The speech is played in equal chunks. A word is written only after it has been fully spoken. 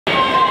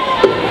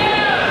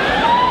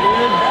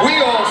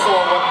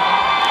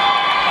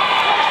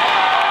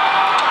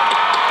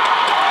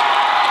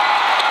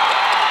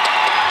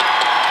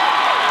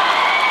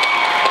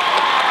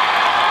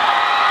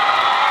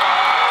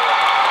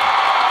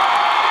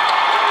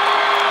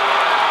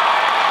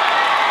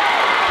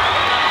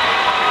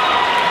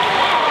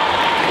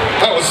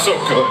so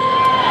good.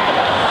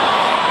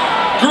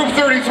 Group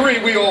 33,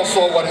 we all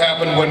saw what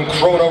happened when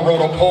Krona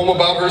wrote a poem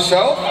about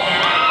herself.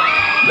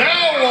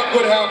 Now what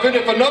would happen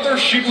if another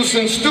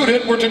Shibusen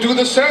student were to do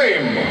the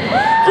same?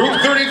 Group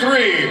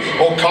 33,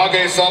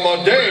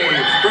 Okage-Sama Day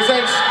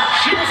presents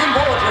Shibusen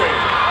Poetry.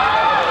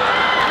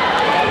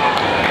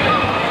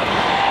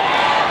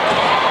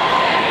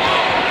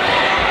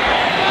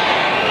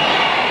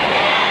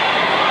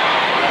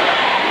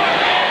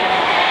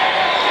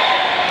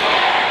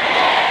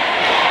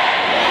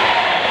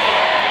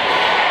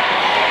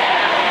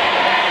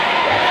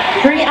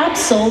 Hurry up,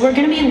 Soul, we're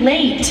gonna be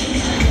late.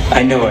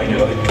 I know,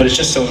 but it's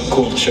just so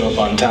cool to show up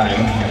on time.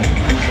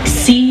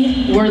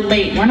 See, we're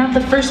late. We're not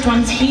the first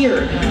ones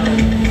here.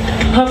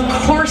 Of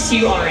course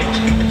you aren't.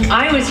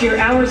 I was here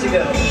hours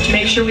ago to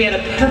make sure we had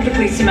a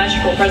perfectly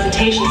symmetrical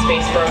presentation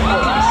space for our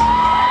poems.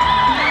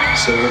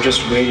 So we're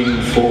just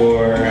waiting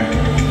for...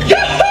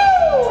 Yahoo!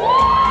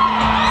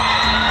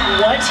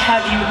 What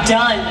have you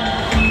done?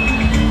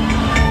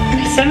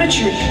 My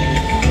symmetry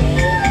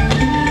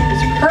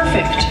is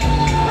perfect.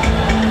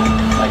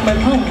 Like my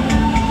poem.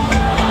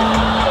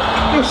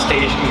 No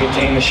stage can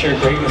contain the sheer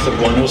greatness of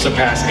one who will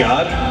surpass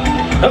God.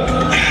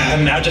 Oh,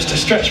 and now just a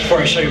stretch before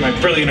I show you my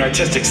brilliant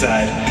artistic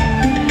side.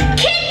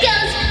 Kid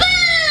goes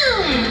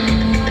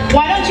boom!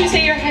 Why don't you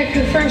say your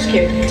haiku first,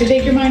 kid, to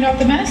take your mind off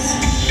the mess?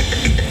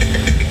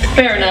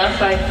 Fair enough,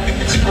 I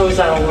suppose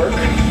that'll work.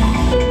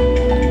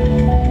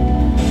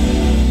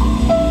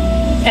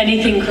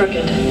 Anything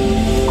crooked.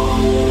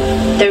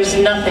 There's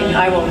nothing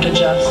I won't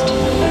adjust.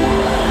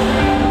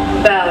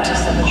 Bow to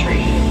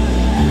symmetry.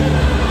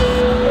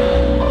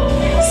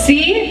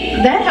 See?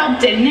 That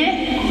helped, didn't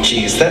it?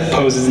 Jeez, that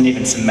pose isn't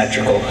even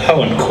symmetrical.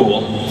 How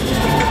uncool.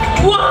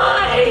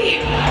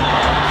 Why?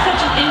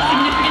 Such an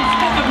insignificant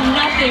speck of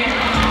nothing.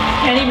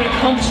 Can't even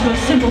accomplish the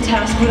most simple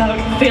task without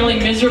failing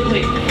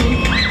miserably.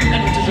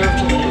 I don't deserve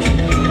to live.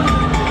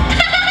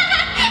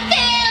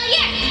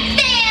 Failure!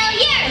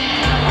 Failure!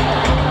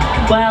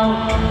 Well,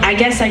 I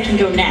guess I can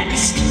go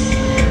next.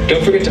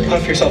 Don't forget to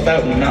puff yourself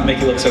out and not make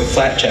it look so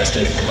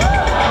flat-chested.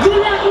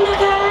 Good luck,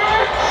 Mother!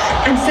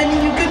 I'm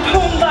sending you good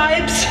poem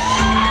vibes.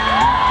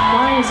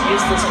 Why is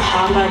useless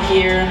Papa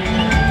here?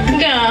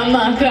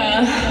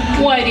 Maka,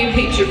 why do you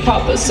hate your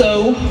papa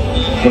so?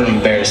 What an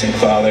embarrassing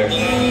father.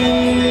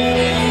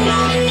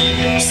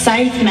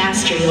 Scythe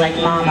mastery like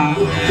Mama.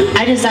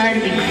 I desire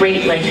to be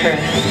great like her.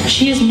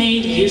 She has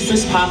made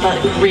useless Papa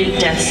a great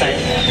death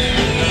scythe.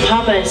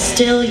 Papa is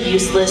still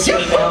useless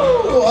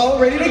without... All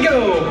ready to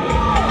go!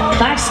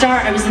 Black Star,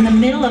 I was in the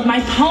middle of my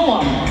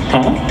poem.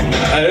 Huh?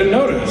 I didn't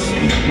notice.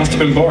 Must have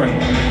been boring.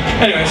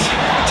 Anyways,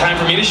 time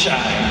for me to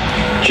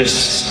shine.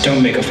 Just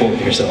don't make a fool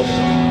of yourself.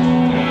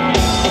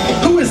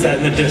 Who is that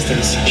in the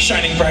distance,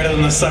 shining brighter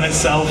than the sun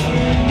itself?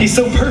 He's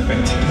so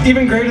perfect,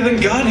 even greater than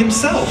God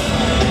himself.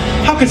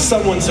 How could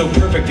someone so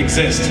perfect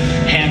exist,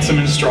 handsome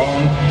and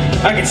strong?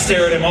 I could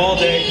stare at him all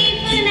day.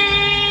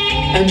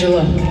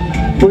 Angela,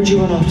 where'd you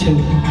run off to?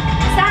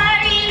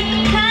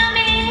 Sorry,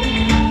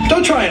 coming!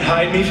 Don't try and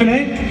hide me,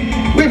 Fanime.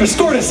 We have a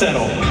score to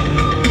settle.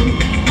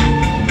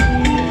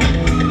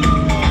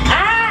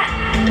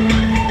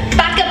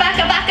 Baka,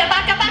 baka, baka,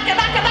 baka, baka,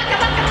 baka, baka,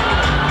 baka.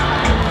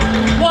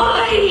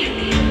 Why?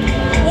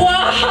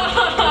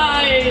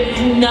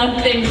 Why?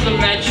 Nothing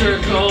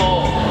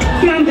symmetrical.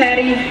 Come on,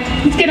 Patty.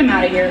 Let's get him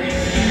out of here.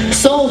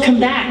 Soul, come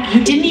back.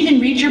 You didn't even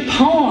read your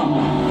poem.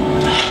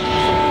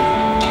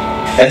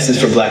 S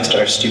is for Black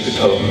Star's stupid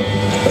poem.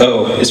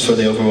 O is for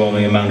the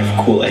overwhelming amount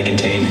of cool I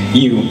contain.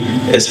 U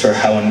is for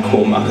how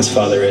uncool Maka's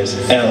father is.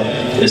 L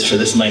is for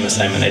this lame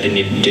assignment I didn't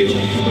even do.